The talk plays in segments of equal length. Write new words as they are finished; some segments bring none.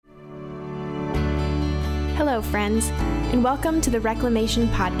Hello, friends, and welcome to the Reclamation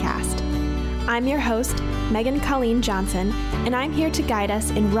Podcast. I'm your host, Megan Colleen Johnson, and I'm here to guide us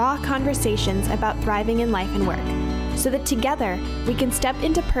in raw conversations about thriving in life and work, so that together we can step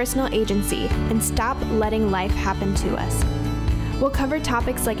into personal agency and stop letting life happen to us. We'll cover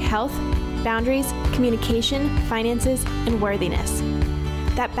topics like health, boundaries, communication, finances, and worthiness.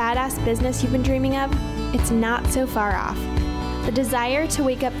 That badass business you've been dreaming of, it's not so far off. The desire to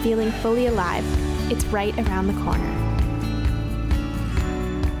wake up feeling fully alive, it's right around the corner.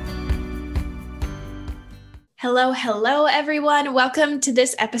 Hello, everyone. Welcome to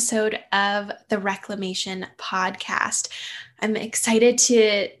this episode of the Reclamation Podcast. I'm excited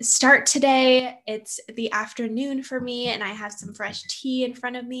to start today. It's the afternoon for me, and I have some fresh tea in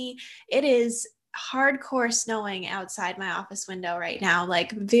front of me. It is hardcore snowing outside my office window right now,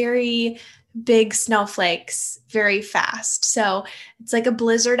 like very big snowflakes very fast. So it's like a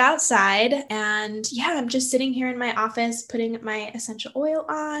blizzard outside. And yeah, I'm just sitting here in my office, putting my essential oil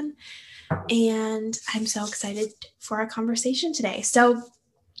on. And I'm so excited for our conversation today. So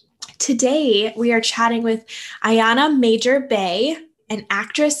today we are chatting with Ayana Major Bay, an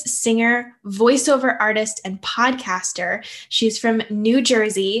actress, singer, voiceover artist, and podcaster. She's from New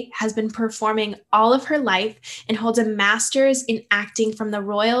Jersey, has been performing all of her life, and holds a master's in acting from the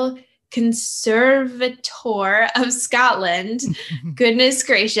Royal Conservatoire of Scotland. Goodness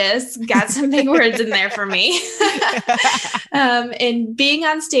gracious, got some big words in there for me. And being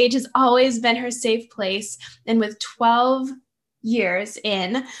on stage has always been her safe place. And with 12 years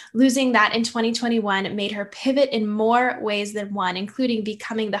in, losing that in 2021 made her pivot in more ways than one, including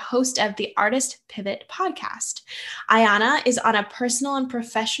becoming the host of the Artist Pivot podcast. Ayana is on a personal and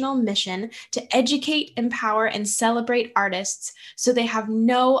professional mission to educate, empower, and celebrate artists so they have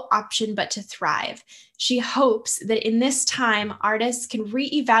no option but to thrive. She hopes that in this time, artists can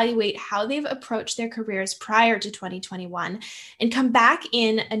reevaluate how they've approached their careers prior to 2021 and come back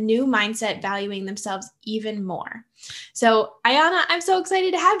in a new mindset, valuing themselves even more. So, Ayana, I'm so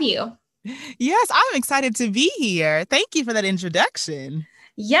excited to have you. Yes, I'm excited to be here. Thank you for that introduction.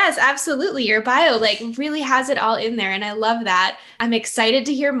 Yes, absolutely. Your bio really has it all in there. And I love that. I'm excited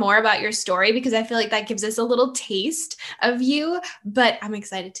to hear more about your story because I feel like that gives us a little taste of you, but I'm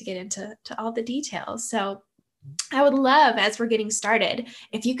excited to get into all the details. So I would love, as we're getting started,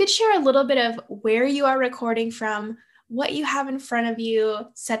 if you could share a little bit of where you are recording from, what you have in front of you,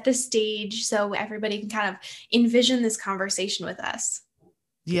 set the stage so everybody can kind of envision this conversation with us.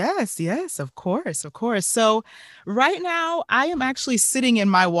 Yes, of course. So right now I am actually sitting in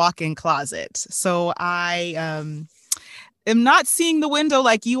my walk-in closet. So I am not seeing the window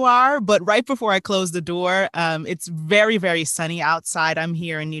like you are, but right before I close the door, it's very, very sunny outside. I'm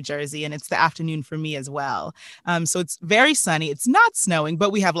here in New Jersey and it's the afternoon for me as well. So it's very sunny. It's not snowing,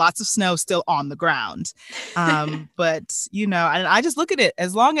 but we have lots of snow still on the ground. But, and I just look at it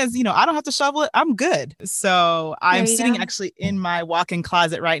as long as, I don't have to shovel it, I'm good. So I'm sitting actually in my walk-in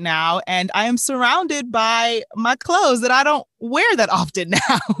closet right now, and I am surrounded by my clothes that I don't wear that often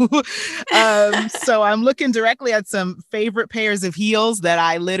now. So I'm looking directly at some favorite pairs of heels that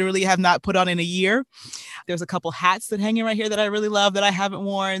I literally have not put on in a year. There's a couple hats that hang in right here that I really love that I haven't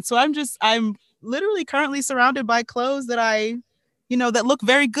worn. So I'm literally currently surrounded by clothes that that look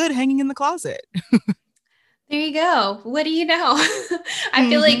very good hanging in the closet. There you go. What do you know? I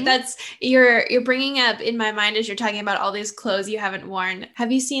feel like that's you're bringing up in my mind as you're talking about all these clothes you haven't worn.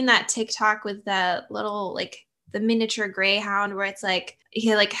 Have you seen that TikTok with the little the miniature greyhound where it's he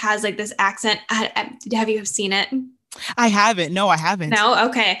has this accent? Have you seen it? I haven't. No, I haven't. No?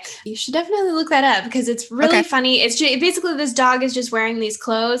 Okay. You should definitely look that up because it's really funny. It's just, basically this dog is just wearing these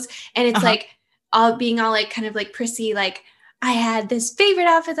clothes and it's all being all kind of prissy, I had this favorite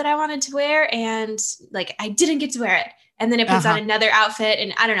outfit that I wanted to wear and I didn't get to wear it. And then it puts on another outfit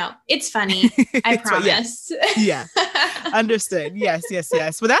and I don't know. It's funny. I promise. Yeah. Understood. Yes.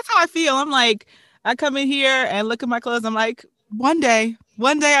 But that's how I feel. I'm I come in here and look at my clothes. I'm one day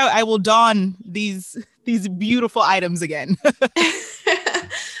I will don these beautiful items again.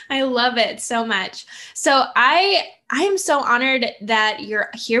 I love it so much. So I am so honored that you're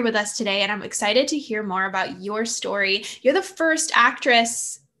here with us today, and I'm excited to hear more about your story. You're the first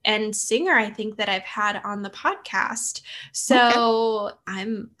actress and singer, I think, that I've had on the podcast. So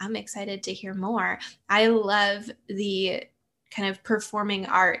I'm excited to hear more. I love the kind of performing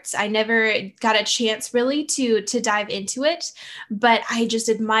arts. I never got a chance really to dive into it, but I just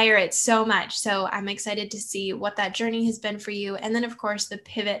admire it so much. So I'm excited to see what that journey has been for you. And then of course, the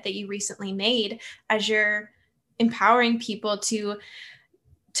pivot that you recently made as you're empowering people to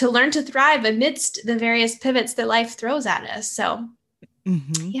learn to thrive amidst the various pivots that life throws at us. So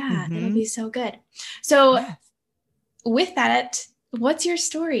Mm-hmm, Yeah, it'll mm-hmm. be so good. So Yes. with that, what's your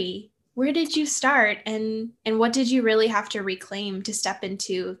story? Where did you start, and what did you really have to reclaim to step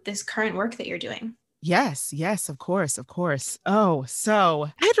into this current work that you're doing? Yes, yes, of course, of course. Oh, so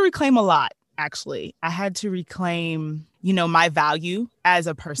I had to reclaim a lot, actually. I had to reclaim, my value as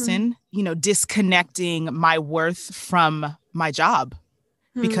a person, disconnecting my worth from my job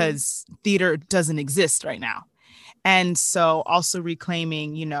Mm-hmm. because theater doesn't exist right now. And so also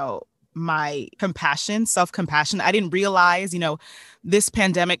reclaiming, my compassion, self-compassion. I didn't realize, this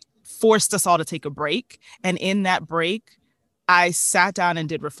pandemic forced us all to take a break. And in that break, I sat down and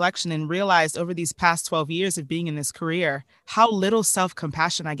did reflection and realized over these past 12 years of being in this career, how little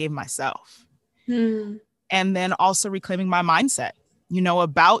self-compassion I gave myself. Mm-hmm. And then also reclaiming my mindset,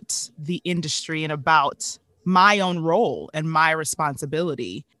 about the industry and about my own role and my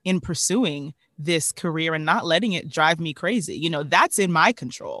responsibility in pursuing this career and not letting it drive me crazy. That's in my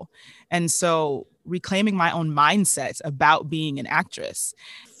control. And so reclaiming my own mindset about being an actress.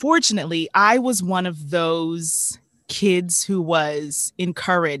 Fortunately, I was one of those kids who was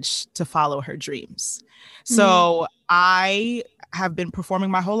encouraged to follow her dreams. So I have been performing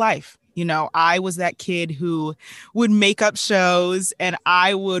my whole life. I was that kid who would make up shows and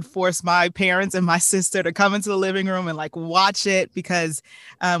I would force my parents and my sister to come into the living room and like watch it because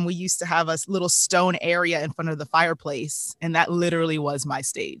we used to have a little stone area in front of the fireplace. And that literally was my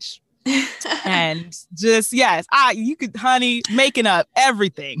stage. And just, yes, you could, honey, making up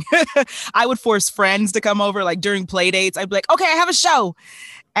everything. I would force friends to come over like during play dates. I'd be like, okay, I have a show.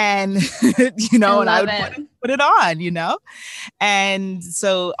 And, I and I love would it. put it on. And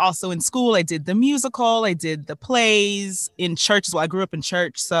so also in school, I did the musical, I did the plays in church as well. I grew up in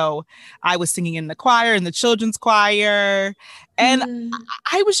church. So I was singing in the choir, in the children's choir. And Mm.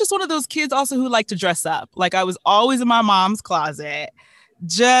 I was just one of those kids also who liked to dress up. Like I was always in my mom's closet.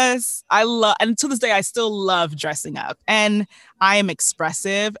 I love, and to this day, I still love dressing up. And I am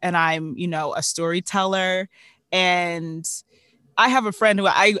expressive and I'm, a storyteller. And I have a friend who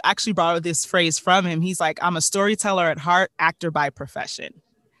I actually borrowed this phrase from him. He's like, I'm a storyteller at heart, actor by profession.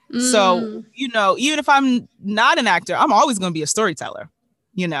 So, Mm. even if I'm not an actor, I'm always going to be a storyteller,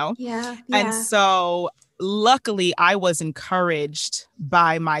 you know? Yeah, And yeah. so, luckily, I was encouraged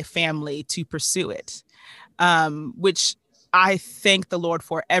by my family to pursue it, which I thank the Lord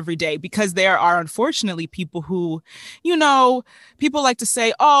for every day because there are unfortunately people who, people like to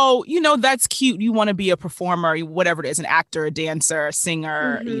say, oh, that's cute. You want to be a performer, whatever it is, an actor, a dancer, a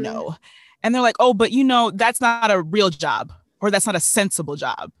singer, Mm-hmm. and they're like, oh, but that's not a real job or that's not a sensible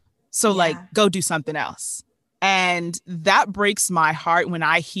job. So like, Yeah. go do something else. And that breaks my heart when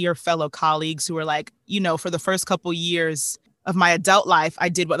I hear fellow colleagues who are like, for the first couple years of my adult life, I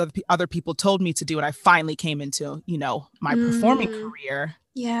did what other people told me to do. And I finally came into, my performing Mm. career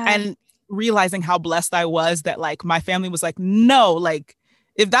Yeah. and realizing how blessed I was that like my family was like, no, like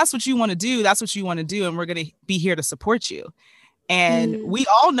if that's what you want to do, that's what you want to do. And we're going to be here to support you. And Mm. we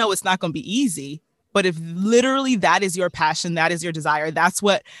all know it's not going to be easy. But if literally that is your passion, that is your desire, that's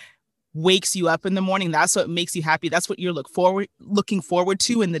what wakes you up in the morning, that's what makes you happy, that's what you're looking forward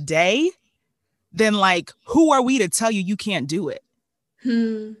to in the day, then like who are we to tell you you can't do it?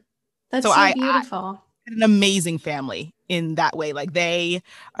 Hmm. So That's so I beautiful. had an amazing family in that way. Like they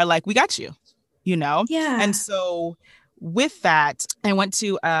are like, we got you. And Yeah. so with that, I went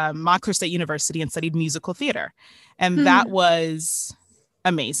to Montclair State University and studied musical theater. And that Hmm. was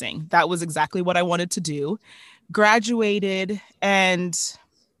amazing. That was exactly what I wanted to do. Graduated and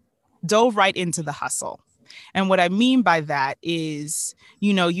dove right into the hustle. And what I mean by that is,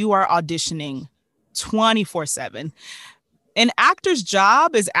 you are auditioning 24/7. An actor's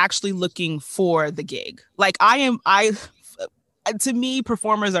job is actually looking for the gig. Like to me,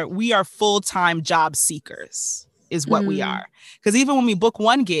 we are full-time job seekers is what we Mm. are. Because even when we book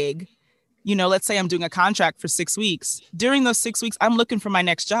one gig, let's say I'm doing a contract for 6 weeks. During those 6 weeks, I'm looking for my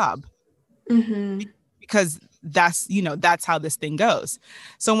next job Mm-hmm. because that's how this thing goes.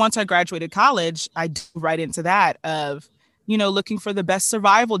 So once I graduated college, I dove right into that of, looking for the best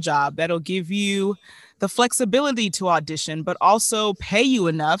survival job that'll give you the flexibility to audition, but also pay you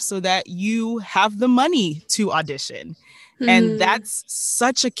enough so that you have the money to audition. And Mm. that's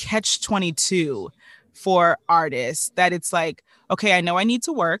such a catch 22 for artists that it's like, okay, I know I need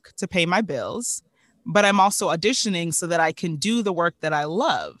to work to pay my bills, but I'm also auditioning so that I can do the work that I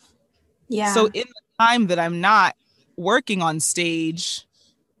love. So Yeah. in the time that I'm not working on stage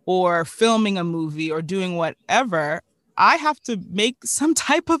or filming a movie or doing whatever, I have to make some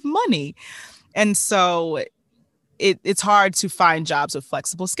type of money. And so it's hard to find jobs with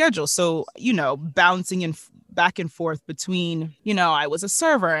flexible schedules. So, bouncing and back and forth between, I was a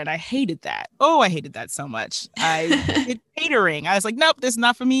server and I hated that. Oh, I hated that so much. I did catering. I was like, nope, this is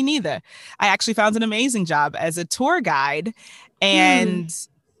not for me neither. I actually found an amazing job as a tour guide and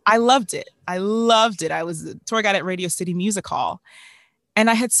I loved it. I loved it. I was a tour guide at Radio City Music Hall and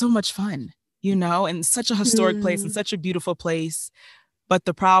I had so much fun, and such a historic place and such a beautiful place. But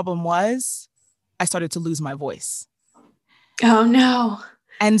the problem was I started to lose my voice. Oh, no.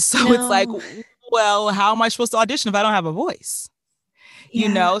 And so it's like, well, how am I supposed to audition if I don't have a voice?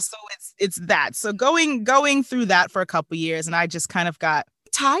 Yeah. So it's that. So going through that for a couple of years, and I just kind of got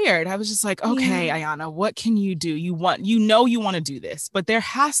tired. I was just like, okay, Ayana, what can you do? You want to do this, but there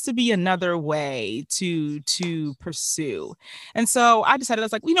has to be another way to pursue. And so I decided, I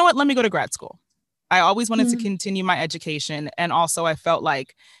was like, you know what? Let me go to grad school. I always wanted to continue my education. And also I felt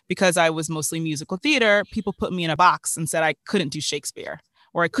like because I was mostly musical theater, people put me in a box and said I couldn't do Shakespeare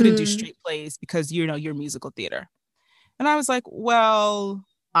or I couldn't do straight plays because, you're musical theater. And I was like, well,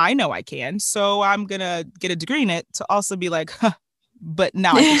 I know I can. So I'm going to get a degree in it to also be like, huh, but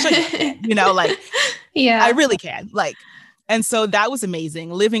now I can show you I can, yeah, I really can. And so that was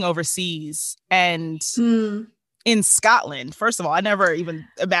amazing living overseas and in Scotland. First of all, I never even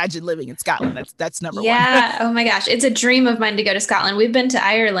imagined living in Scotland. That's number one. Yeah. Oh my gosh. It's a dream of mine to go to Scotland. We've been to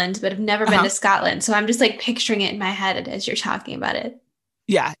Ireland, but have never been to Scotland. So I'm just like picturing it in my head as you're talking about it.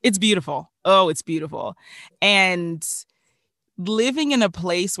 Yeah, it's beautiful. Oh, it's beautiful. And living in a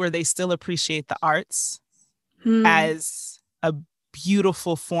place where they still appreciate the arts as a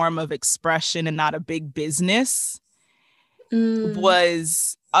beautiful form of expression and not a big business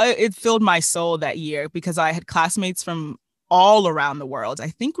was, it filled my soul that year because I had classmates from all around the world. I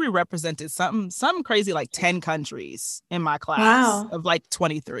think we represented some crazy like 10 countries in my class of like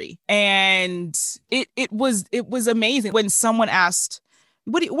 23. And it was amazing when someone asked,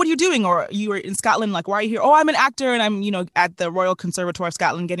 what are you doing? Or you were in Scotland, like, why are you here? Oh, I'm an actor and I'm, at the Royal Conservatoire of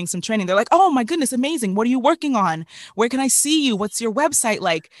Scotland getting some training. They're like, oh my goodness, amazing. What are you working on? Where can I see you? What's your website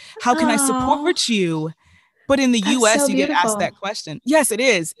like? How can I support you? But in the US, you get asked that question. Yes, it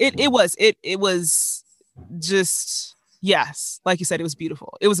is. It was just, yes. Like you said, it was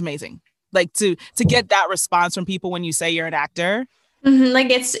beautiful. It was amazing. Like to get that response from people when you say you're an actor.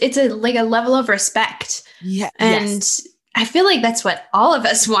 Like it's a level of respect. Yeah. And yes. I feel like that's what all of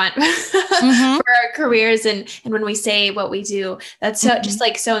us want for our careers. And when we say what we do, that's so just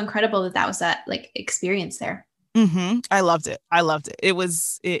like so incredible that was that like experience there. I loved it. It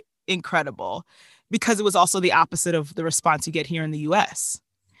was incredible because it was also the opposite of the response you get here in the US.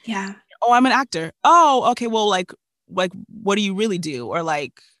 Yeah. Oh, I'm an actor. Oh, okay. Well, like what do you really do? Or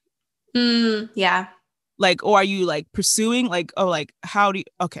like, yeah. Like, or are you like pursuing like, oh, like, how do you,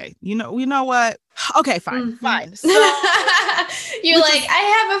 okay. You know what? Okay, fine. So, you're like,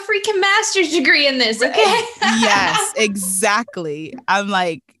 I have a freaking master's degree in this. Okay. Yes, exactly. I'm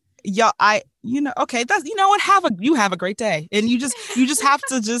like, okay, that's, what, you have a great day. And you just have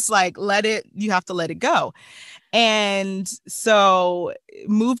to just like, you have to let it go. And so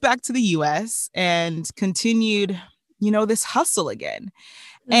moved back to the US and continued, this hustle again.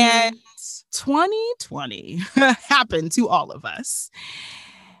 And 2020 happened to all of us.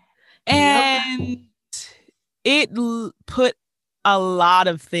 And it put a lot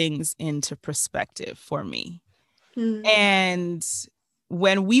of things into perspective for me. And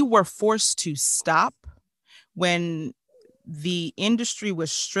when we were forced to stop, when the industry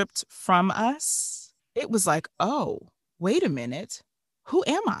was stripped from us, it was like, oh, wait a minute, who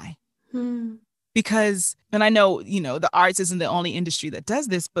am I? Because, and I know, the arts isn't the only industry that does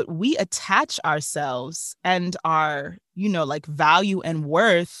this, but we attach ourselves and our, like value and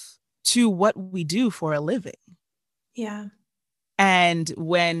worth to what we do for a living. Yeah. And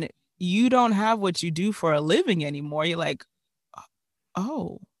when you don't have what you do for a living anymore, you're like,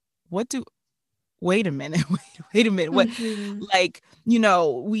 oh, wait a minute. What, like,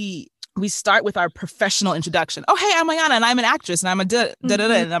 we start with our professional introduction. Oh, hey, I'm Ayana and I'm an actress and I'm a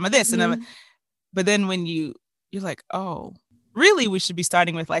and I'm a this and I'm a, but then when you're like, oh, really, we should be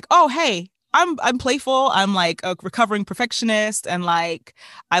starting with like, oh, hey, I'm playful. I'm like a recovering perfectionist. And like,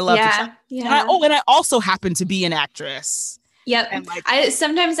 I love to try. Yeah. And I also happen to be an actress. Yep. And like,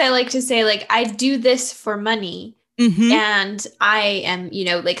 sometimes I like to say like, I do this for money. And I am,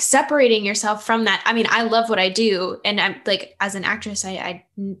 like separating yourself from that. I mean, I love what I do. And I'm like, as an actress, I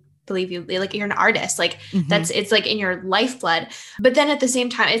believe you, like you're an artist, like it's like in your lifeblood. But then at the same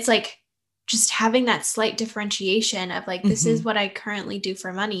time, it's like, just having that slight differentiation of like, this is what I currently do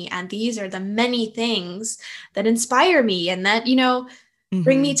for money. And these are the many things that inspire me and that,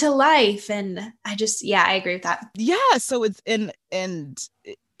 bring me to life. And I just, I agree with that. Yeah. So it's, and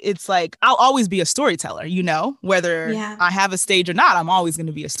it's like, I'll always be a storyteller, whether Yeah. I have a stage or not, I'm always going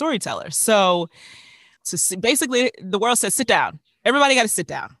to be a storyteller. So basically the world says, sit down. Everybody got to sit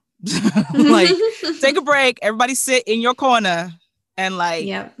down. Like, take a break. Everybody sit in your corner and like,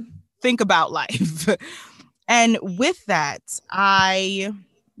 yep. think about life. And with that, I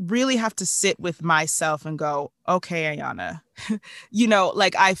really have to sit with myself and go, okay, Ayana,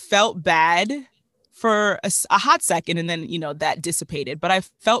 like I felt bad for a hot second, and then, that dissipated. But I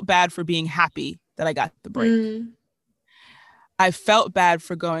felt bad for being happy that I got the break. I felt bad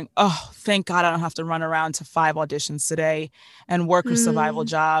for going, oh, thank God I don't have to run around to 5 auditions today and work a survival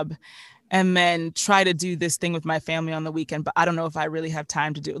job and then try to do this thing with my family on the weekend. But I don't know if I really have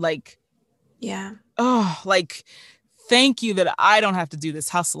time to do it. Like, yeah. Oh, like, thank you that I don't have to do this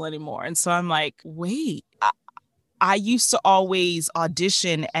hustle anymore. And so I'm like, wait, I used to always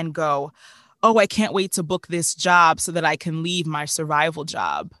audition and go, oh, I can't wait to book this job so that I can leave my survival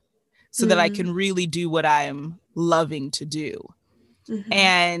job, so that I can really do what I'm loving to do.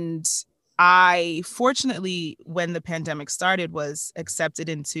 And I, fortunately, when the pandemic started, was accepted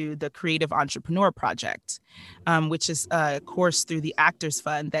into the Creative Entrepreneur Project, which is a course through the Actors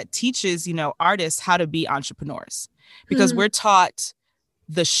Fund that teaches, artists how to be entrepreneurs, because we're taught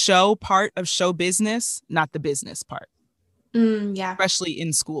the show part of show business, not the business part. Yeah. Especially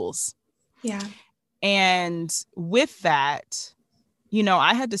in schools. Yeah. And with that,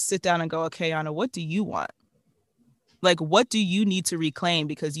 I had to sit down and go, okay, Anna, what do you want? Like, what do you need to reclaim?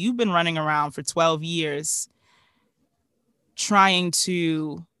 Because you've been running around for 12 years trying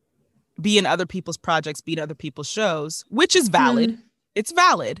to be in other people's projects, be in other people's shows, which is valid. It's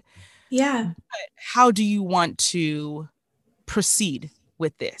valid. Yeah. But how do you want to proceed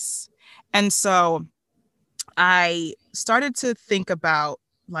with this? And so I started to think about,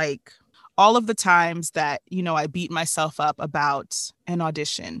 like, all of the times that, I beat myself up about an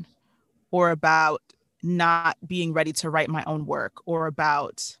audition, or about not being ready to write my own work, or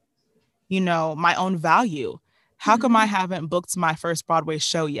about, my own value. How come I haven't booked my first Broadway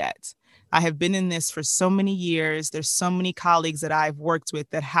show yet? I have been in this for so many years. There's so many colleagues that I've worked with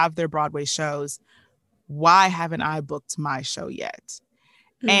that have their Broadway shows. Why haven't I booked my show yet?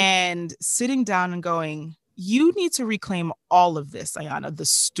 And sitting down and going, you need to reclaim all of this, Ayana, the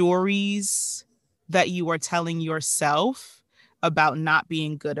stories that you are telling yourself about not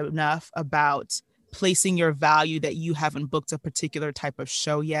being good enough, about placing your value that you haven't booked a particular type of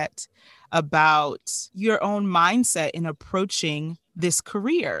show yet, about your own mindset in approaching this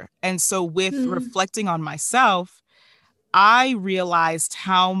career. And so with reflecting on myself, I realized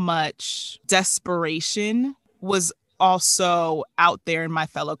how much desperation was also out there in my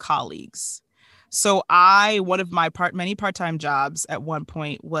fellow colleagues. So one of my many part-time jobs at one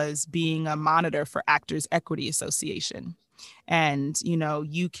point was being a monitor for Actors Equity Association. And,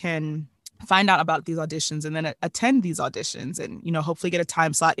 you can find out about these auditions and then attend these auditions and, hopefully get a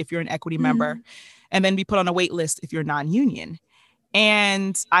time slot if you're an equity member, and then be put on a wait list if you're non-union.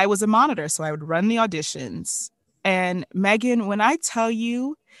 And I was a monitor, so I would run the auditions. And Megan, when I tell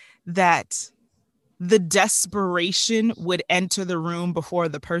you that the desperation would enter the room before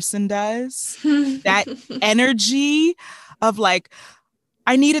the person does, that energy of like,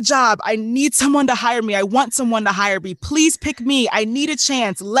 I need a job. I need someone to hire me. I want someone to hire me. Please pick me. I need a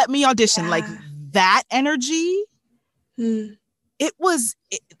chance. Let me audition. Like that energy. It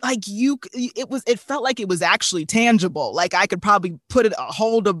felt like it was actually tangible. Like I could probably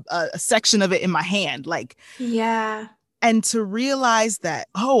hold a section of it in my hand. Like, yeah. And to realize that,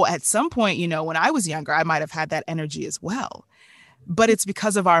 at some point, when I was younger, I might have had that energy as well. But it's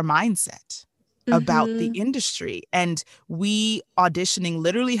because of our mindset about the industry. And we auditioning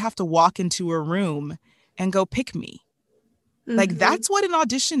literally have to walk into a room and go, pick me. Like, that's what an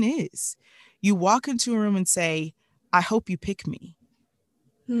audition is. You walk into a room and say, I hope you pick me.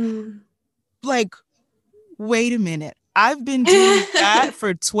 Like, wait a minute. I've been doing that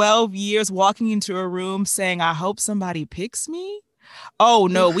for 12 years, walking into a room saying, I hope somebody picks me. Oh,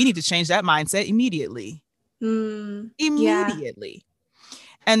 no, we need to change that mindset immediately. Immediately. Yeah.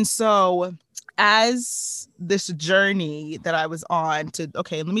 And so as this journey that I was on to,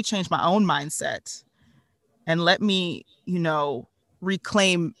 okay, let me change my own mindset and let me,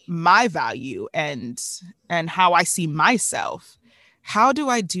 reclaim my value and how I see myself. How do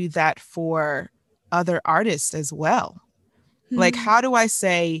I do that for other artists as well? Like, how do I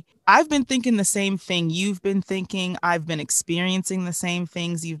say, I've been thinking the same thing you've been thinking. I've been experiencing the same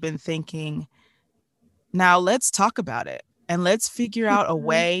things you've been thinking. Now let's talk about it and let's figure out a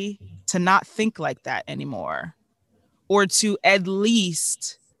way to not think like that anymore, or to at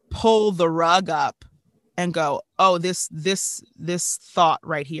least pull the rug up and go, oh, this thought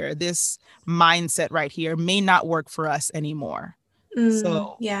right here, this mindset right here may not work for us anymore.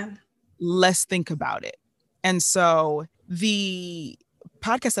 So Yeah. let's think about it. And so the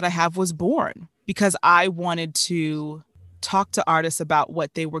podcast that I have was born because I wanted to talk to artists about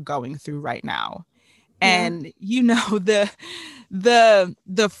what they were going through right now. Yeah. And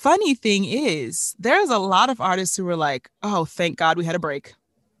the funny thing is there's a lot of artists who were like, oh, thank God we had a break.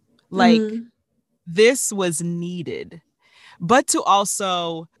 Like this was needed, but to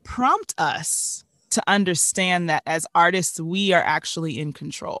also prompt us to understand that as artists, we are actually in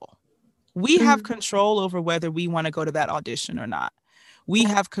control. We have control over whether we want to go to that audition or not. We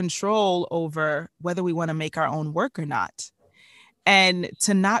have control over whether we want to make our own work or not. And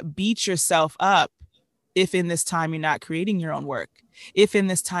to not beat yourself up if in this time you're not creating your own work, if in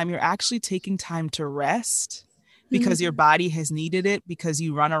this time you're actually taking time to rest because your body has needed it, because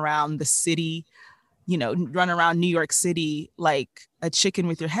you run around the city, run around New York City like a chicken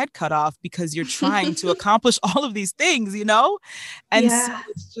with your head cut off because you're trying to accomplish all of these things, And so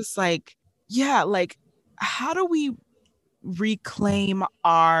it's just like, yeah, like how do we reclaim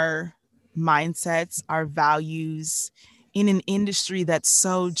our mindsets, our values in an industry that's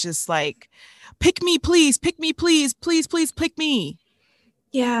so just like, pick me, please, pick me, please, please, please pick me.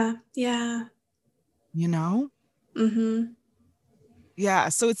 Yeah. Yeah.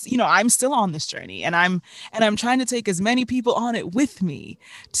 So it's, I'm still on this journey and I'm trying to take as many people on it with me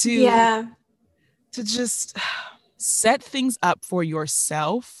to just set things up for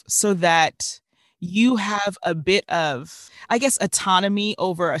yourself so that you have a bit of, I guess, autonomy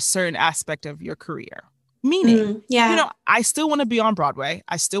over a certain aspect of your career. Meaning, I still want to be on Broadway.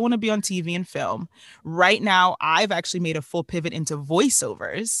 I still want to be on TV and film. Right now, I've actually made a full pivot into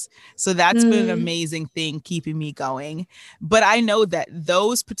voiceovers. So that's been an amazing thing keeping me going. But I know that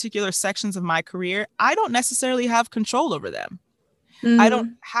those particular sections of my career, I don't necessarily have control over them. I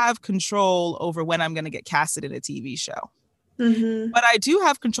don't have control over when I'm going to get casted in a TV show. But I do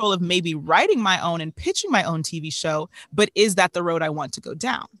have control of maybe writing my own and pitching my own TV show. But is that the road I want to go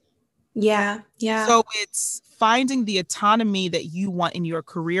down? Yeah. So it's finding the autonomy that you want in your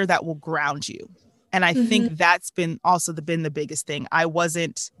career that will ground you. And I think that's been the biggest thing. I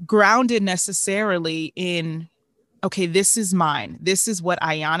wasn't grounded necessarily in, okay, this is mine. This is what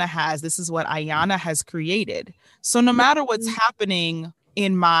Ayana has. This is what Ayana has created. So no matter what's happening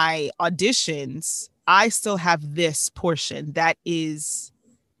in my auditions, I still have this portion that is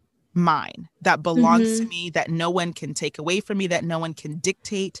mine, that belongs to me, that no one can take away from me, that no one can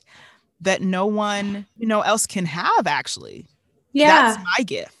dictate, that no one, else can have, actually. Yeah. That's my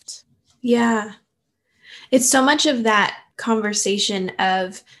gift. Yeah. It's so much of that conversation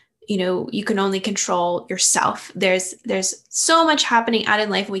of, you can only control yourself. There's so much happening out in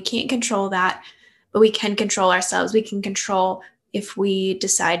life. We can't control that, but we can control ourselves. We can control if we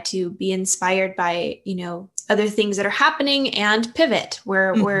decide to be inspired by, other things that are happening and pivot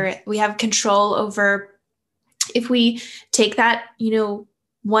where we have control over if we take that,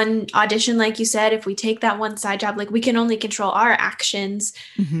 one audition, like you said, if we take that one side job, like we can only control our actions,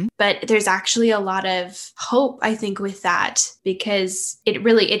 but there's actually a lot of hope, I think, with that, because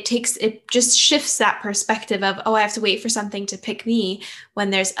it just shifts that perspective of, oh, I have to wait for something to pick me when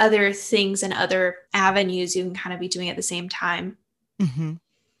there's other things and other avenues you can kind of be doing at the same time.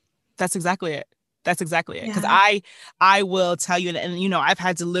 That's exactly it. Because I will tell you, and I've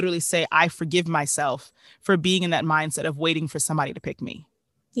had to literally say, I forgive myself for being in that mindset of waiting for somebody to pick me.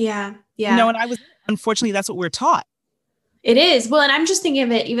 Yeah. And unfortunately, that's what we're taught. It is. Well, and I'm just thinking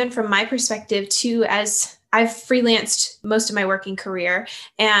of it even from my perspective too, as I've freelanced most of my working career,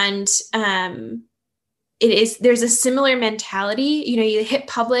 and there's a similar mentality. You hit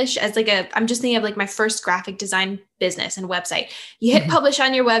publish as I'm just thinking of like my first graphic design business and website. You hit publish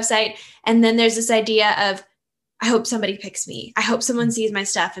on your website, and then there's this idea of, I hope somebody picks me. I hope someone sees my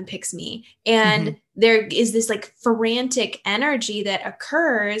stuff and picks me. And there is this like frantic energy that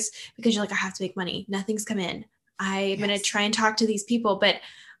occurs because you're like, I have to make money. Nothing's come in. I'm going to try and talk to these people, but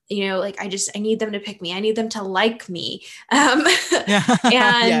I need them to pick me. I need them to like me. And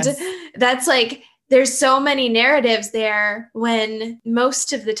that's like, there's so many narratives there when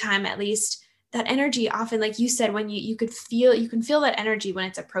most of the time, at least, that energy often, like you said, when you can feel that energy when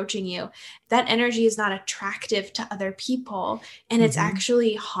it's approaching you, that energy is not attractive to other people. And it's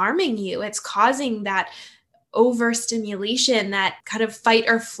actually harming you. It's causing that overstimulation, that kind of fight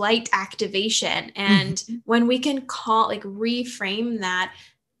or flight activation. And when we can reframe that,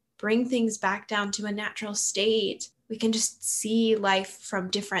 bring things back down to a natural state, we can just see life from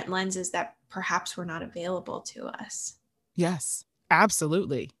different lenses that perhaps were not available to us. Yes,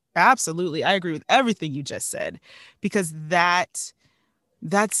 absolutely. Absolutely. I agree with everything you just said, because that's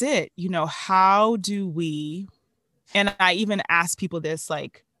it. How do we, and I even ask people this,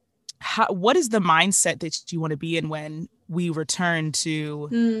 like, what is the mindset that you want to be in when we return to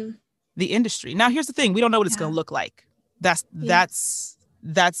Mm, the industry? Now, here's the thing. We don't know what it's going yeah. to look like. That's Yeah. that's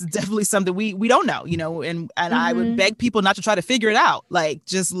that's definitely something we don't know, and I would Mm-hmm. beg people not to try to figure it out. Like,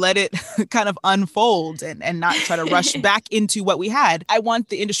 just let it kind of unfold and not try to rush back into what we had. I want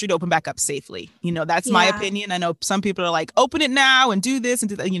the industry to open back up safely. That's my Yeah. opinion. I know some people are like, open it now and do this and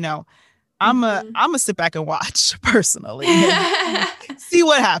do that. Mm-hmm. I'm a sit back and watch personally and see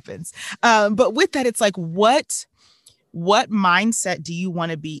what happens. But with that, it's like, what mindset do you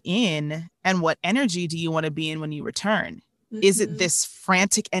want to be in, and what energy do you want to be in when you return? Is it Mm-hmm. this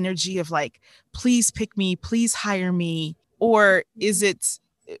frantic energy of like, please pick me, please hire me? Or is it,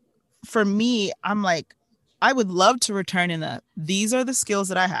 for me, I'm like, I would love to return these are the skills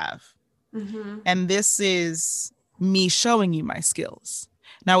that I have. Mm-hmm. And this is me showing you my skills.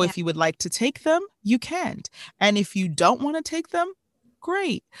 Now, Yeah. if you would like to take them, you can. And if you don't want to take them,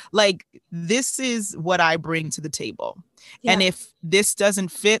 great. Like, this is what I bring to the table. And Yeah. if this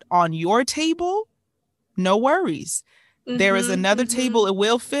doesn't fit on your table, no worries. There is Mm-hmm. another Mm-hmm. table it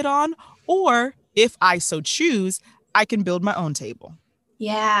will fit on. Or if I so choose, I can build my own table.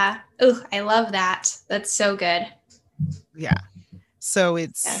 Yeah. Oh, I love that. That's so good. Yeah. So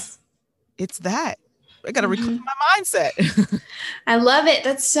Yes. it's that. I got to reclaim Mm-hmm. my mindset. I love it.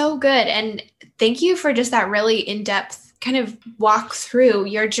 That's so good. And thank you for just that really in-depth kind of walk through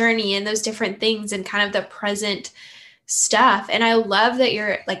your journey and those different things and kind of the present stuff. And I love that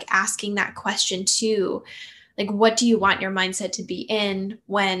you're like asking that question too. Like, what do you want your mindset to be in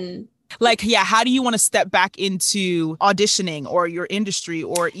when? Like, yeah, how do you want to step back into auditioning or your industry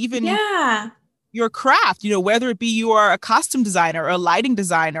or even Yeah. your craft, whether it be you are a costume designer or a lighting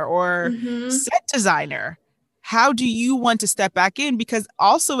designer or Mm-hmm. set designer? How do you want to step back in? Because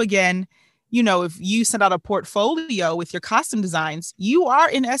also, again, if you send out a portfolio with your costume designs, you are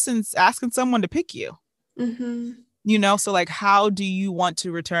in essence asking someone to pick you. Mm-hmm. So like, how do you want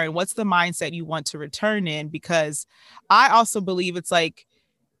to return? What's the mindset you want to return in? Because I also believe it's like,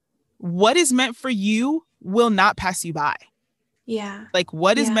 what is meant for you will not pass you by. Yeah. Like,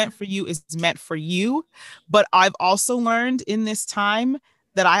 what is Yeah. meant for you is meant for you. But I've also learned in this time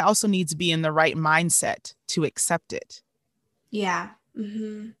that I also need to be in the right mindset to accept it. Yeah.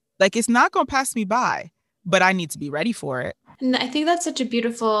 Mm-hmm. Like, it's not going to pass me by, but I need to be ready for it. And I think that's such a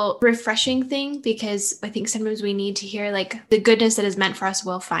beautiful, refreshing thing because I think sometimes we need to hear like the goodness that is meant for us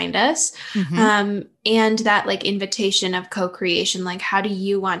will find us. Mm-hmm. And that like invitation of co-creation, like how do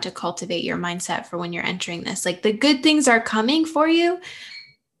you want to cultivate your mindset for when you're entering this? Like the good things are coming for you,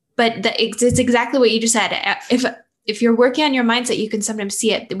 but it's exactly what you just said. If you're working on your mindset, you can sometimes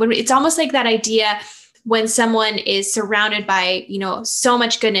see it. It's almost like that idea when someone is surrounded by, so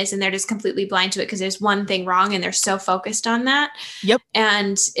much goodness and they're just completely blind to it because there's one thing wrong and they're so focused on that. Yep.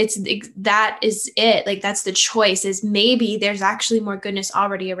 And that is it. Like that's the choice is maybe there's actually more goodness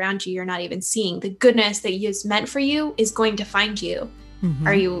already around you. You're not even seeing the goodness that is meant for you is going to find you. Mm-hmm.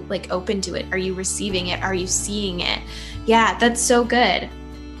 Are you like open to it? Are you receiving it? Are you seeing it? Yeah, that's so good.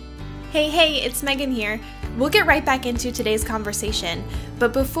 Hey, it's Megan here. We'll get right back into today's conversation.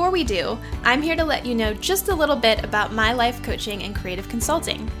 But before we do, I'm here to let you know just a little bit about my life coaching and creative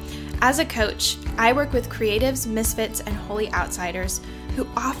consulting. As a coach, I work with creatives, misfits, and holy outsiders who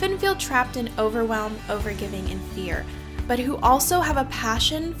often feel trapped in overwhelm, overgiving, and fear, but who also have a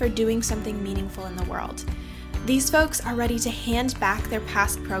passion for doing something meaningful in the world. These folks are ready to hand back their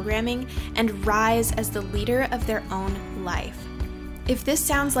past programming and rise as the leader of their own life. If this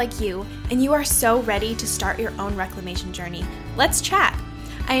sounds like you, and you are so ready to start your own reclamation journey, let's chat.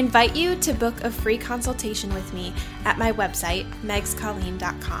 I invite you to book a free consultation with me at my website,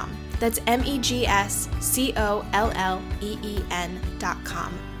 megscolleen.com. That's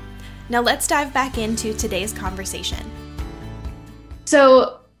megscolleen.com. Now let's dive back into today's conversation.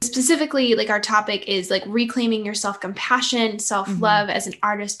 So specifically, like our topic is like reclaiming your self-compassion, self-love as an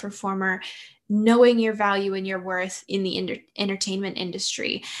artist, performer, knowing your value and your worth in the entertainment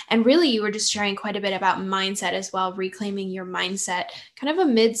industry. And really, you were just sharing quite a bit about mindset as well, reclaiming your mindset kind of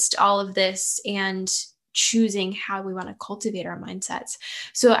amidst all of this and choosing how we want to cultivate our mindsets.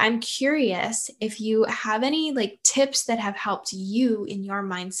 So I'm curious if you have any like tips that have helped you in your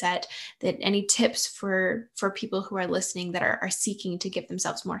mindset, that any tips for people who are listening that are seeking to give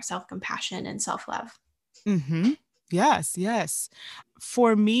themselves more self-compassion and self-love. Mm-hmm. Yes.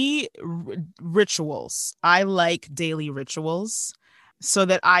 For me, rituals. I like daily rituals so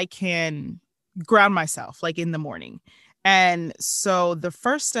that I can ground myself, like in the morning. And so the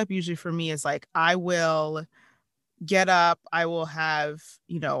first step usually for me is like, I will get up, I will have,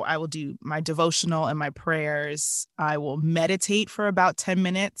 I will do my devotional and my prayers. I will meditate for about 10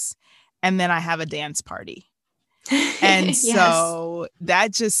 minutes, and then I have a dance party. And Yes. so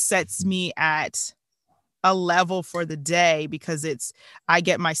that just sets me at a level for the day, because I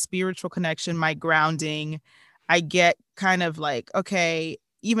get my spiritual connection, my grounding. I get kind of like, okay,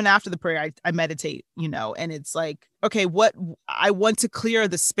 even after the prayer, I meditate, and it's like, okay, what I want to clear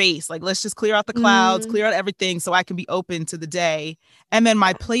the space. Like, let's just clear out the clouds, Mm, clear out everything so I can be open to the day. And then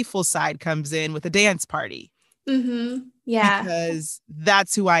my playful side comes in with a dance party, mm-hmm. Yeah. because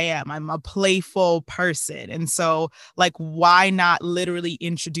that's who I am. I'm a playful person. And so, like, why not literally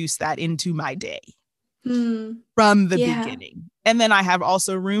introduce that into my day Mm, from the yeah. beginning? And then I have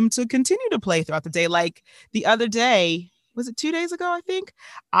also room to continue to play throughout the day. Like the other day, was it 2 days ago? I think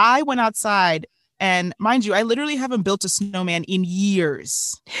I went outside, and mind you, I literally haven't built a snowman in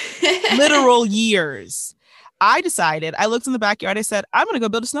years, literal years. I looked in the backyard. I said, I'm going to go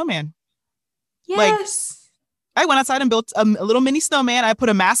build a snowman. Like, Yes. I went outside and built a little mini snowman. I put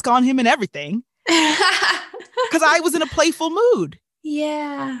a mask on him and everything, because I was in a playful mood,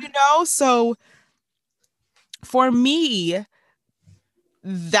 Yeah. So for me,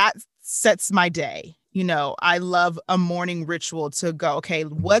 that sets my day. I love a morning ritual to go, okay,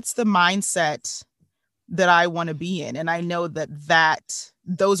 what's the mindset that I want to be in? And I know that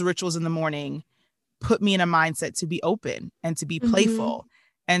those rituals in the morning put me in a mindset to be open and to be Mm-hmm. playful,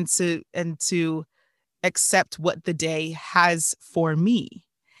 and to accept what the day has for me.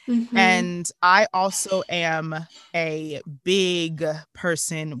 Mm-hmm. And I also am a big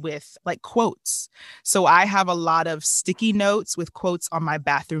person with like quotes. So I have a lot of sticky notes with quotes on my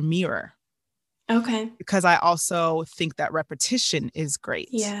bathroom mirror, Okay. because I also think that repetition is great,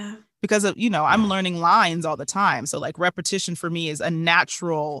 Yeah. because of, I'm learning lines all the time. So like repetition for me is a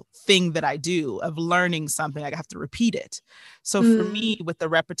natural thing that I do, of learning something. I have to repeat it. So for Mm, me, with the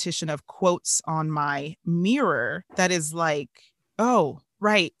repetition of quotes on my mirror, that is like, oh,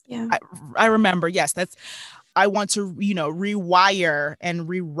 right. yeah. I remember. Yes, I want to, rewire and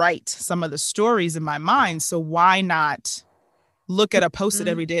rewrite some of the stories in my mind. So why not look at a post-it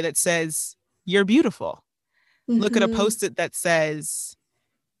Mm-hmm. every day that says, you're beautiful? Look at a Mm-hmm. post-it that says,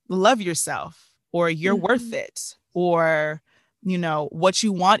 love yourself, or you're worth Mm-hmm. it, or what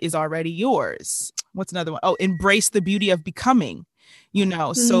you want is already yours. What's another one? Oh, embrace the beauty of becoming.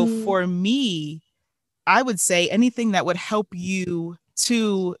 So Mm, for me, I would say anything that would help you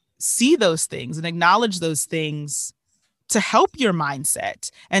to see those things and acknowledge those things, to help your mindset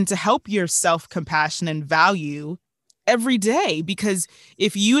and to help your self-compassion and value every day. Because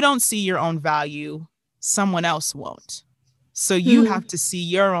if you don't see your own value, someone else won't. So you mm, have to see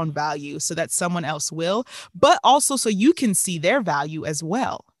your own value so that someone else will, but also so you can see their value as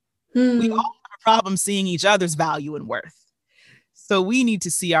well. We mm. all have a problem seeing each other's value and worth. So we need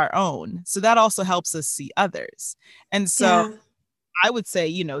to see our own. So that also helps us see others. And so Yeah. I would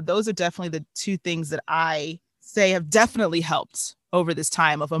say, those are definitely the two things that I say have definitely helped over this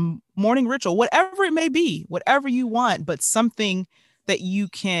time of a morning ritual, whatever it may be, whatever you want, but something that you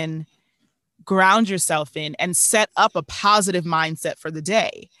can ground yourself in and set up a positive mindset for the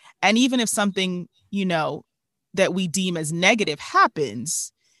day. And even if something, that we deem as negative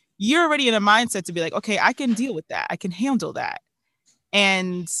happens, you're already in a mindset to be like, okay, I can deal with that. I can handle that.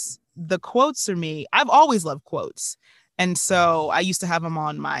 And the quotes for me, I've always loved quotes. And so I used to have them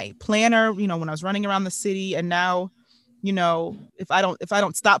on my planner, when I was running around the city. And now, if I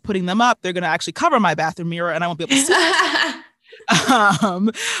don't stop putting them up, they're going to actually cover my bathroom mirror and I won't be able to see.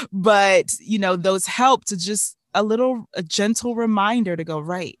 um, but those help to just a gentle reminder to go,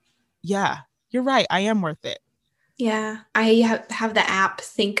 right. Yeah, you're right. I am worth it. Yeah. I have the app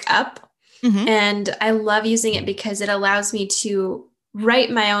Think Up, Mm-hmm. and I love using it because it allows me to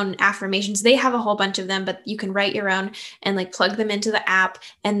write my own affirmations. They have a whole bunch of them, but you can write your own and like plug them into the app,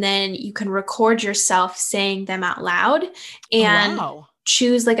 and then you can record yourself saying them out loud Oh, and wow.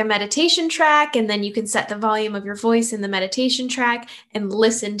 choose like a meditation track, and then you can set the volume of your voice in the meditation track and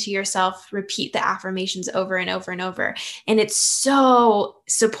listen to yourself repeat the affirmations over and over and over. And it's so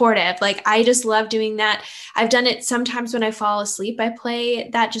supportive. Like I just love doing that. I've done it sometimes when I fall asleep. I play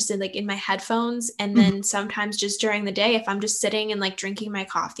that just in my headphones, and Mm-hmm. then sometimes just during the day if I'm just sitting and like drinking my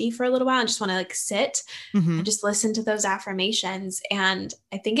coffee for a little while and just want to like sit, Mm-hmm. I just listen to those affirmations. And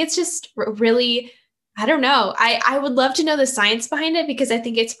I think it's just really, I don't know. I would love to know the science behind it because I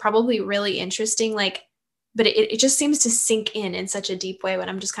think it's probably really interesting. Like but it just seems to sink in such a deep way when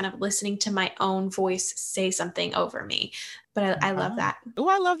I'm just kind of listening to my own voice say something over me. But I love that. Oh,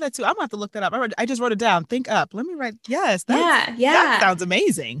 I love that too. I'm gonna have to look that up. I just wrote it down. Think up. Let me write. Yes, Yeah. that sounds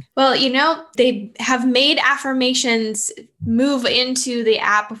amazing. Well, they have made affirmations move into the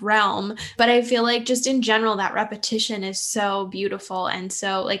app realm, but I feel like just in general, that repetition is so beautiful. And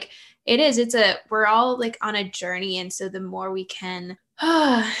so like we're all like on a journey. And so the more we can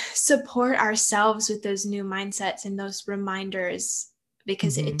support ourselves with those new mindsets and those reminders,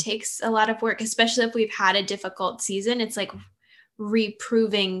 because it takes a lot of work, especially if we've had a difficult season. It's like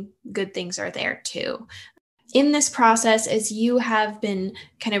reproving good things are there too. In this process, as you have been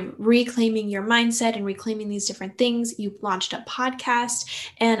kind of reclaiming your mindset and reclaiming these different things, you launched a podcast.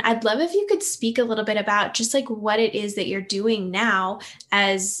 And I'd love if you could speak a little bit about just like what it is that you're doing now,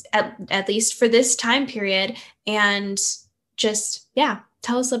 as at least for this time period, and just,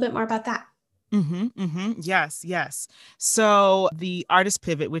 tell us a little bit more about that. Yes. So the Artist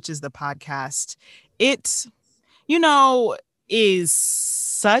Pivot, which is the podcast, it, is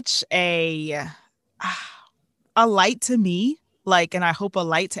such a light to me, like, and I hope a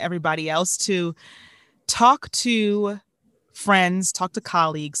light to everybody else, to talk to friends, talk to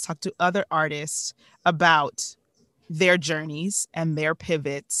colleagues, talk to other artists about their journeys and their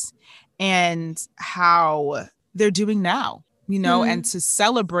pivots and how they're doing now, and to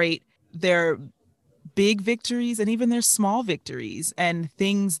celebrate their big victories and even their small victories and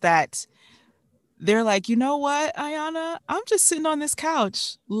things that they're like, you know what, Ayana, I'm just sitting on this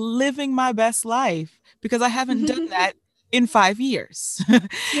couch living my best life because I haven't done that in 5 years,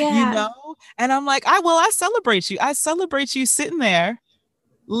 And I'm like, I celebrate you. I celebrate you sitting there,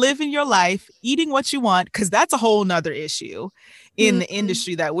 living your life, eating what you want, because that's a whole nother issue in the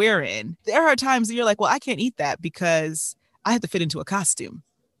industry that we're in. There are times that you're like, well, I can't eat that because I have to fit into a costume.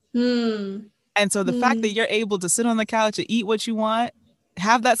 And so the fact that you're able to sit on the couch and eat what you want,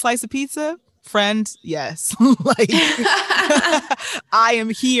 have that slice of pizza, friend, yes. Like, I am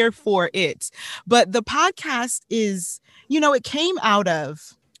here for it. But the podcast is, it came out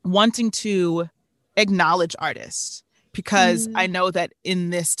of wanting to acknowledge artists, because I know that in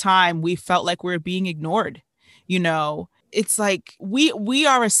this time we felt like we're being ignored. It's like we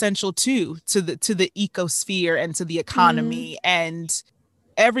are essential too to the ecosphere and to the economy and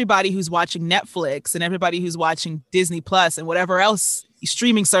everybody who's watching Netflix and everybody who's watching Disney Plus and whatever else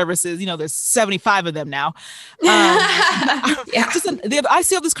streaming services, there's 75 of them now. I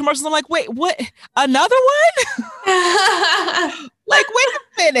see all these commercials. I'm like, wait, what? Another one? Like, wait a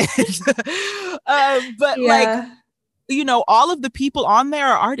minute. But all of the people on there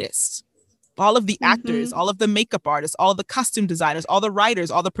are artists. All of the actors, all of the makeup artists, all of the costume designers, all the writers,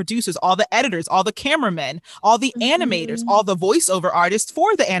 all the producers, all the editors, all the cameramen, all the animators, all the voiceover artists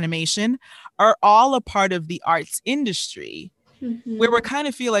for the animation are all a part of the arts industry, where we kind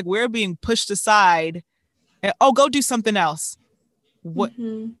of feel like we're being pushed aside and, go do something else. What?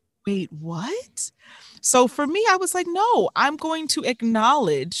 Wait, what? So for me, I was like, no, I'm going to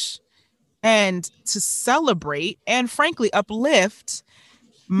acknowledge and to celebrate and frankly uplift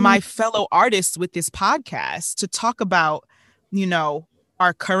my fellow artists with this podcast, to talk about,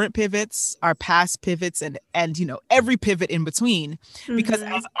 our current pivots, our past pivots, and every pivot in between. Because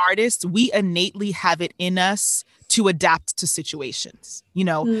as artists, we innately have it in us to adapt to situations,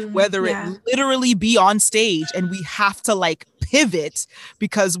 whether it literally be on stage and we have to like pivot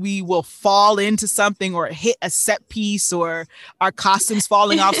because we will fall into something or hit a set piece or our costumes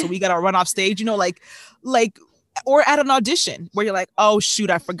falling off, so we got to run off stage, or at an audition where you're like, oh shoot,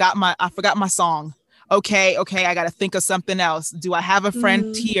 I forgot my song. Okay, I got to think of something else. Do I have a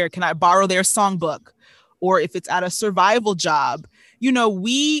friend here? Can I borrow their songbook? Or if it's at a survival job,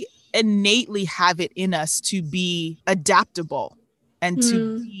 we innately have it in us to be adaptable and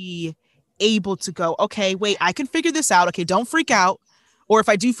to be able to go, okay, wait, I can figure this out. Okay, don't freak out. Or if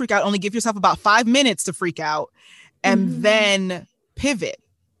I do freak out, only give yourself about 5 minutes to freak out and then pivot.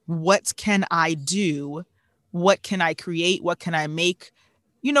 What can I do? What can I create? What can I make?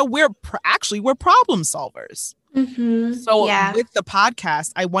 We're problem solvers. So with the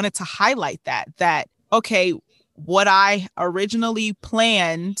podcast, I wanted to highlight that, okay, what I originally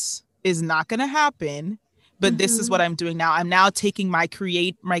planned is not going to happen, but this is what I'm doing now. I'm now taking my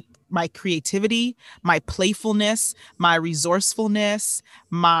creativity, my playfulness, my resourcefulness,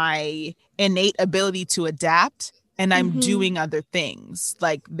 my innate ability to adapt, and I'm doing other things.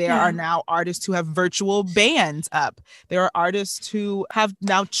 Like there are now artists who have virtual bands up. There are artists who have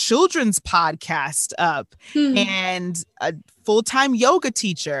now children's podcasts up and a full-time yoga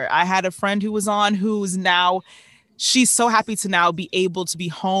teacher. I had a friend who was on who's now, she's so happy to now be able to be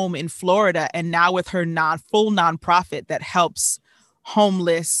home in Florida, and now with her full nonprofit that helps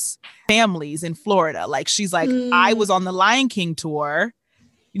homeless families in Florida. Like, she's like, I was on the Lion King tour,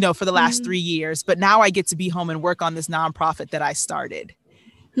 for the last 3 years, but now I get to be home and work on this nonprofit that I started.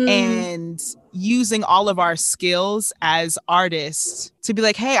 And using all of our skills as artists to be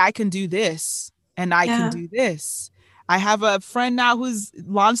like, hey, I can do this and I can do this. I have a friend now who's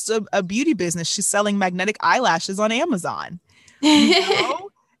launched a beauty business. She's selling magnetic eyelashes on Amazon.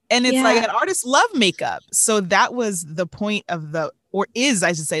 And it's like, an artist love makeup. So that was the point of the point of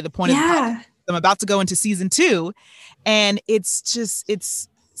the podcast. I'm about to go into season 2. And it's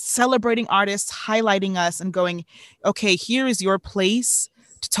celebrating artists, highlighting us and going, okay, here is your place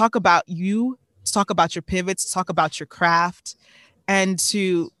to talk about you, to talk about your pivots, to talk about your craft, and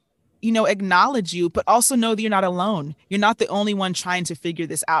to, acknowledge you, but also know that you're not alone. You're not the only one trying to figure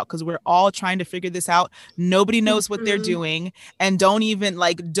this out, because we're all trying to figure this out. Nobody knows what they're doing. And don't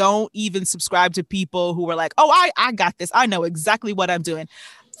even subscribe to people who are like, oh, I got this. I know exactly what I'm doing.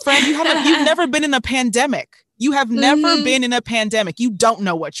 Friend, you've never been in a pandemic. You have never been in a pandemic. You don't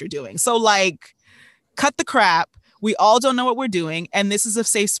know what you're doing. So like, cut the crap. We all don't know what we're doing. And this is a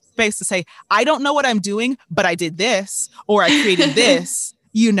safe space to say, I don't know what I'm doing, but I did this, or I created this,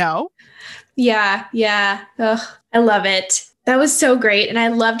 Yeah. Ugh, I love it. That was so great. And I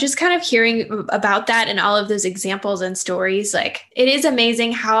love just kind of hearing about that and all of those examples and stories. Like, it is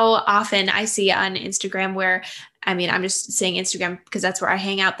amazing how often I see on Instagram where, I'm just saying Instagram because that's where I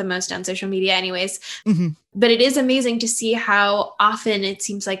hang out the most on social media anyways. But it is amazing to see how often it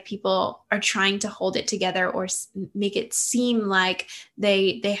seems like people are trying to hold it together or make it seem like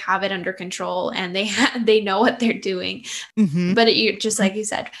they have it under control and they know what they're doing. But just like you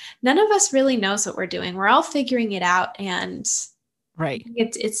said, none of us really knows what we're doing. We're all figuring it out. And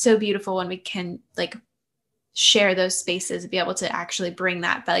it's so beautiful when we can like share those spaces, be able to actually bring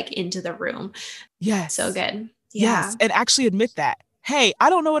that like into the room. Yes. So good. Yes. And actually admit that, hey, I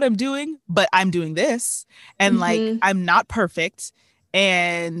don't know what I'm doing, but I'm doing this. And like, I'm not perfect.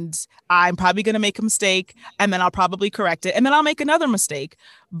 And I'm probably going to make a mistake, and then I'll probably correct it. And then I'll make another mistake,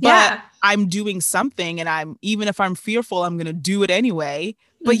 but I'm doing something. And even if I'm fearful, I'm going to do it anyway.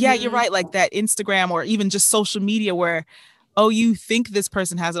 But yeah, you're right. Like that Instagram or even just social media where, oh, you think this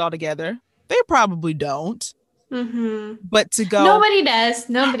person has it all together. They probably don't. But to go, nobody does.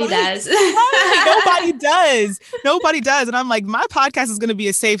 Nobody does. Nobody does. And I'm like, my podcast is going to be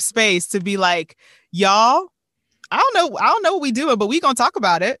a safe space to be like, y'all, I don't know what we doing, but we going to talk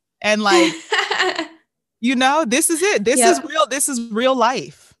about it. And like, this is it. This is real. This is real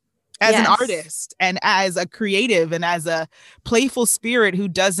life as an artist and as a creative and as a playful spirit who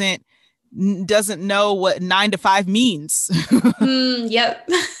doesn't know what 9 to 5 means. Yep.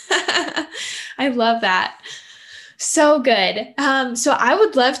 I love that. So good. So I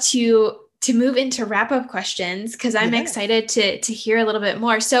would love to move into wrap-up questions because I'm excited to hear a little bit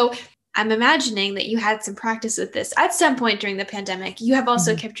more. So I'm imagining that you had some practice with this at some point during the pandemic. You have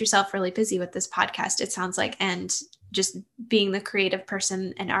also kept yourself really busy with this podcast, it sounds like, and just being the creative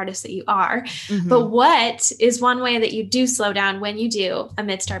person and artist that you are. But what is one way that you do slow down when you do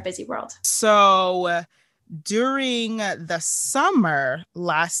amidst our busy world? So during the summer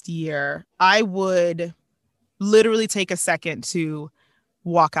last year, I would literally take a second to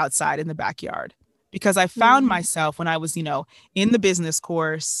walk outside in the backyard, because I found myself when I was, in the business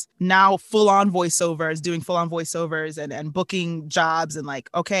course, now doing full on voiceovers and booking jobs and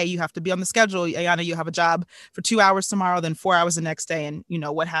like, okay, you have to be on the schedule. Ayana, you have a job for 2 hours tomorrow, then 4 hours the next day, and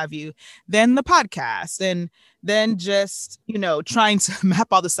what have you. Then the podcast, and then just, trying to map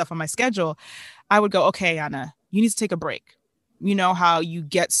all the stuff on my schedule. I would go, okay, Ayana, you need to take a break. You know how you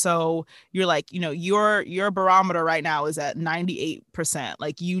get you're like, your barometer right now is at 98%.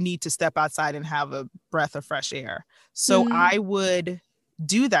 Like, you need to step outside and have a breath of fresh air. So I would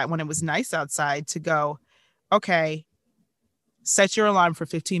do that when it was nice outside to go, okay, set your alarm for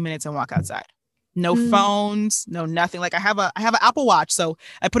 15 minutes and walk outside. No phones, no nothing. Like I have an Apple Watch, so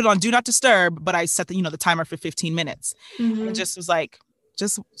I put it on do not disturb, but I set the timer for 15 minutes. And just was like,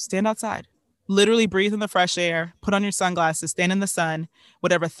 just stand outside. Literally breathe in the fresh air, put on your sunglasses, stand in the sun,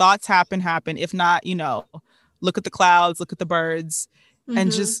 whatever thoughts happen. If not, look at the clouds, look at the birds,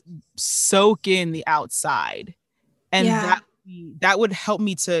 and just soak in the outside. And that would help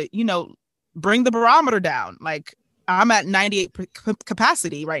me to, bring the barometer down. Like, I'm at 98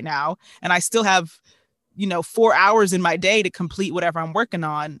 capacity right now, and I still have, 4 hours in my day to complete whatever I'm working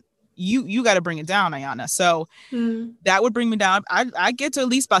on. you got to bring it down, Ayana. So that would bring me down. I get to at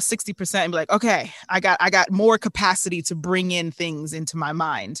least about 60% and be like, okay, I got more capacity to bring in things into my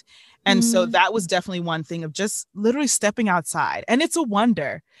mind. And so that was definitely one thing of just literally stepping outside. And it's a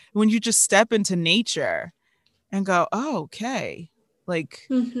wonder when you just step into nature and go, oh, okay, like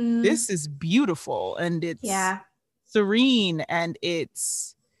this is beautiful and it's serene and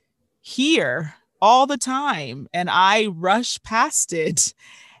it's here all the time. And I rush past it.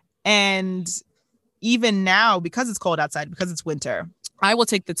 And even now, because it's cold outside, because it's winter, I will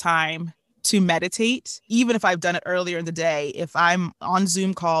take the time to meditate, even if I've done it earlier in the day. If I'm on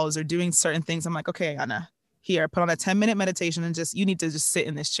Zoom calls or doing certain things, I'm like, okay, Anna, here, put on a 10-minute meditation and you need to just sit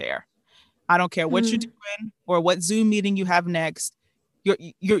in this chair. I don't care what you're doing or what Zoom meeting you have next.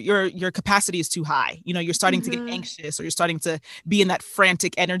 Your capacity is too high. You're starting to get anxious or you're starting to be in that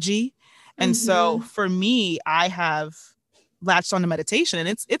frantic energy. And so for me, I have latched on to meditation, and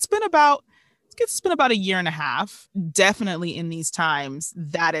it's been about a year and a half. Definitely in these times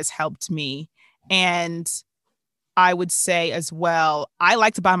that has helped me. And I would say as well, I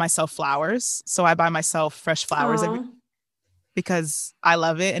like to buy myself flowers. So I buy myself fresh flowers because I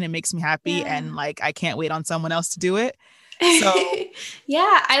love it and it makes me happy. And like, I can't wait on someone else to do it. So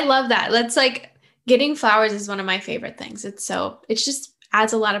yeah, I love that. That's like, getting flowers is one of my favorite things. It just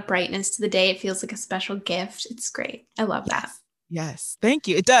adds a lot of brightness to the day. It feels like a special gift. It's great. I love that. Yes. Thank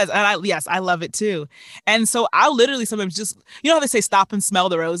you. It does. And I love it too. And so I'll literally sometimes just, how they say stop and smell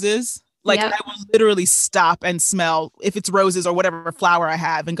the roses? Like I will literally stop and smell if it's roses or whatever flower I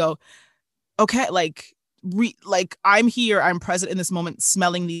have and go, okay, like I'm here, I'm present in this moment,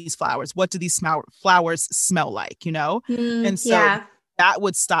 smelling these flowers. What do these flowers smell like, And so that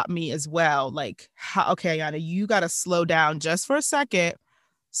would stop me as well. Like, okay, Ayana, you got to slow down just for a second.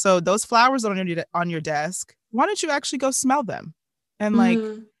 So those flowers on your desk, why don't you actually go smell them? And like,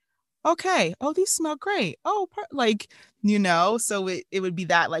 okay, oh, these smell great. Oh, so it would be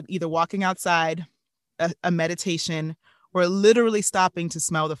that, like, either walking outside, a meditation, or literally stopping to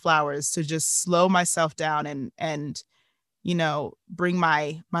smell the flowers to just slow myself down and bring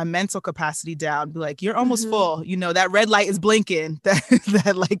my mental capacity down. Be like, you're almost full. That red light is blinking.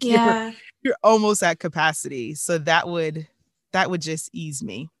 That like you're almost at capacity. So that would just ease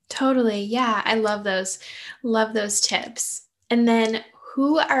me. Totally. Yeah, I love those. Love those tips. And then,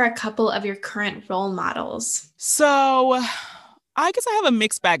 who are a couple of your current role models? So I guess I have a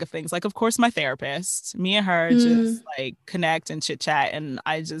mixed bag of things. Like, of course, my therapist, me and her just like connect and chit chat, and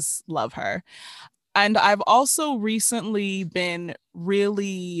I just love her. And I've also recently been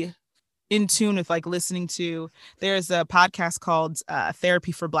really in tune with like listening to, there's a podcast called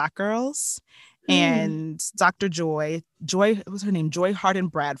Therapy for Black Girls. And Dr. Joy, what was her name? Joy Harden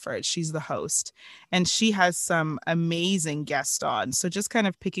Bradford. She's the host. And she has some amazing guests on. So just kind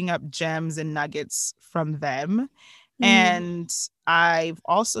of picking up gems and nuggets from them. And I've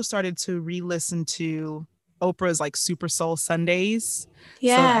also started to re-listen to Oprah's like Super Soul Sundays.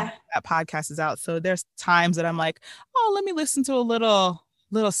 Yeah. So that podcast is out. So there's times that I'm like, oh, let me listen to a little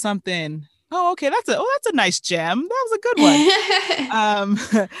something. Oh, okay. That's a nice gem. That was a good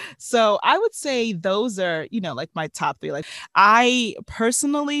one. So I would say those are, like my top 3. Like, I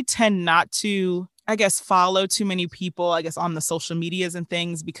personally tend not to, I guess, follow too many people, I guess, on the social medias and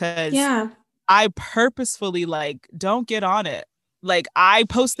things, because I purposefully like don't get on it. Like, I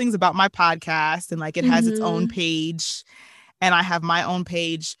post things about my podcast and like it has its own page and I have my own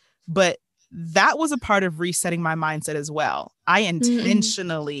page, but that was a part of resetting my mindset as well. I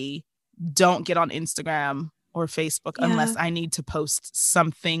intentionally don't get on Instagram or Facebook unless I need to post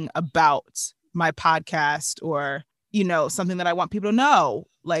something about my podcast or, something that I want people to know.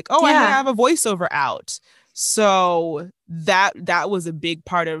 Like, oh, I have a voiceover out. So that was a big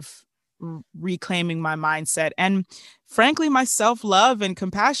part of reclaiming my mindset and frankly, my self-love and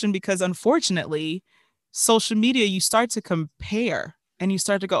compassion, because unfortunately, social media, you start to compare. And you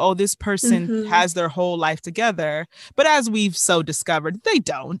start to go, oh, this person has their whole life together. But as we've so discovered, they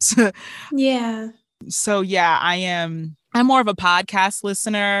don't. So yeah, I'm more of a podcast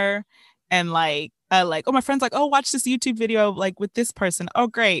listener, and like, oh, my friend's like, oh, watch this YouTube video like with this person. Oh,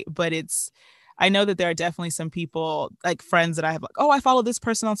 great. But I know that there are definitely some people, like friends that I have, like, oh, I follow this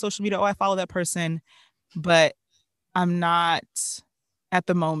person on social media. Oh, I follow that person. But I'm not at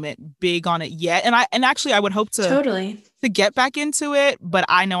the moment big on it yet. And actually I would hope to get back into it, but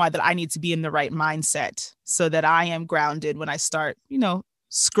I know that I need to be in the right mindset so that I am grounded when I start,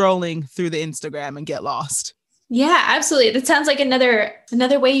 scrolling through the Instagram and get lost. Yeah, absolutely. That sounds like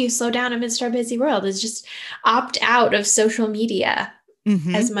another way you slow down amidst our busy world is just opt out of social media.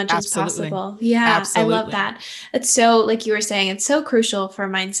 as much as Absolutely. possible. Yeah, I love Absolutely. that. It's so, like you were saying, it's so crucial for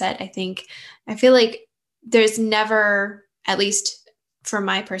mindset. I feel like there's never, at least for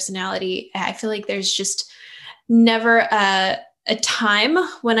my personality, I feel like there's just never a time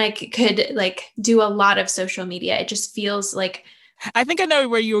when I could like do a lot of social media. It just feels like, I think I know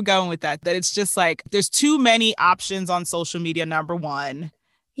where you were going with that, that it's just like there's too many options on social media, number one.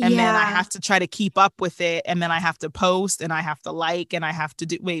 And then I yeah. have to try to keep up with it. And then I have to post and I have to like and I have to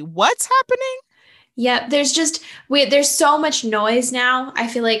do, wait, what's happening? Yeah, there's so much noise now. I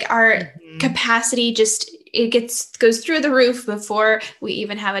feel like our Mhm. capacity just it goes through the roof before we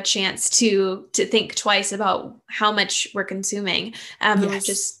even have a chance to think twice about how much we're consuming. And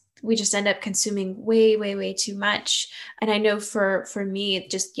Yes. we just end up consuming way, way, way too much. And I know for me,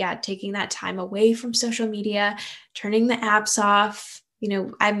 just yeah, taking that time away from social media, turning the apps off.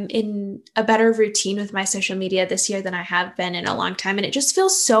 I'm in a better routine with my social media this year than I have been in a long time. And it just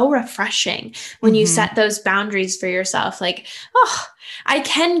feels so refreshing when you hmm set those boundaries for yourself. Like, oh, I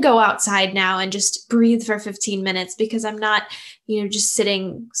can go outside now and just breathe for 15 minutes because I'm not, just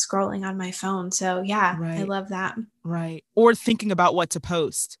sitting scrolling on my phone. So yeah, I Right. love that. Right. Or thinking about what to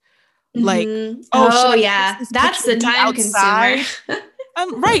post. Like, oh, should Oh I post yeah, this that's picture of the me time consumer. outside?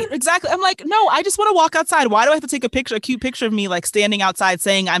 Right, exactly. I'm like, no, I just want to walk outside. Why do I have to take a cute picture of me like standing outside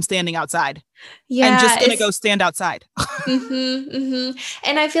saying I'm standing outside? I'm Yeah, just gonna go it's stand outside.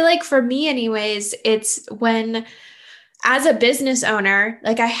 And I feel like for me anyways, it's when as a business owner,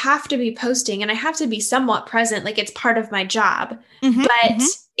 like I have to be posting and I have to be somewhat present, like it's part of my job. hmm But hmm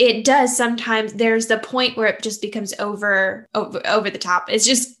it does sometimes there's the point where it just becomes over the top. It's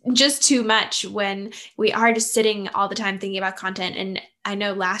just too much when we are just sitting all the time thinking about content. And I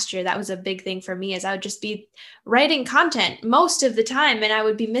know last year that was a big thing for me is I would just be writing content most of the time and I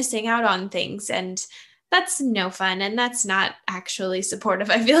would be missing out on things and that's no fun and that's not actually supportive.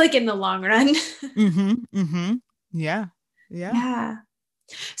 I feel like in the long run. hmm Yeah. Yeah. Yeah.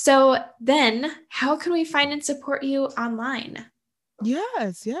 So then, how can we find and support you online?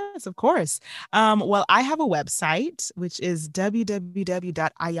 Yes, yes, of course. Well, I have a website, which is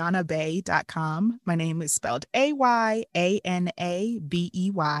www.ayanabey.com. My name is spelled Ayanabey.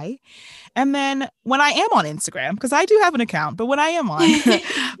 And then when I am on Instagram, because I do have an account, but when I am on,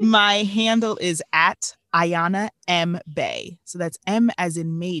 my handle is at Ayana M Bay. So that's M as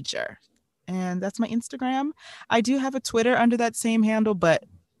in major. And that's my Instagram. I do have a Twitter under that same handle, but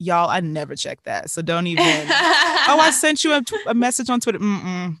y'all, I never check that. So don't even. Oh, I sent you a message on Twitter.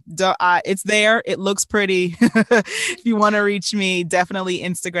 It's there. It looks pretty. If you want to reach me, definitely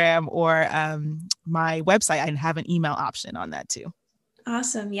Instagram or my website. I have an email option on that too.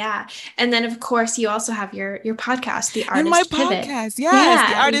 Awesome. Yeah. And then of course you also have your podcast, The And my Artist Pivot. podcast, yes,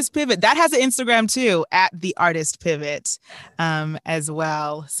 The Yeah. Artist Pivot. That has an Instagram too, at The Artist Pivot, as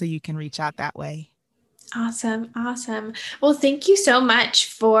well. So you can reach out that way. Awesome. Awesome. Well, thank you so much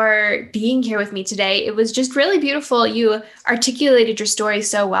for being here with me today. It was just really beautiful. You articulated your story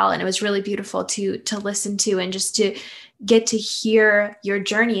so well, and it was really beautiful to listen to and just to get to hear your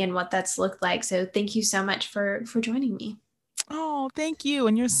journey and what that's looked like. So thank you so much for joining me. Oh, thank you.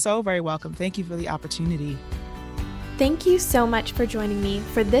 And you're so very welcome. Thank you for the opportunity. Thank you so much for joining me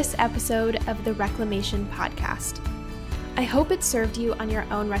for this episode of the Reclamation Podcast. I hope it served you on your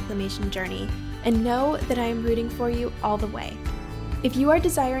own reclamation journey, and know that I am rooting for you all the way. If you are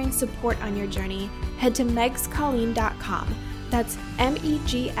desiring support on your journey, head to megscolleen.com. That's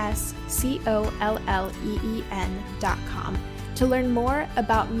megscolleen.com to learn more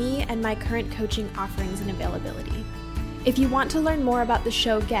about me and my current coaching offerings and availability. If you want to learn more about the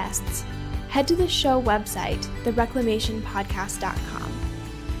show guests, head to the show website, thereclamationpodcast.com.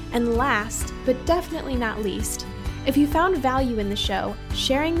 And last, but definitely not least, if you found value in the show,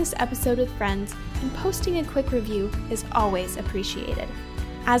 sharing this episode with friends and posting a quick review is always appreciated.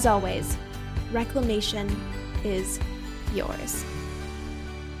 As always, reclamation is yours.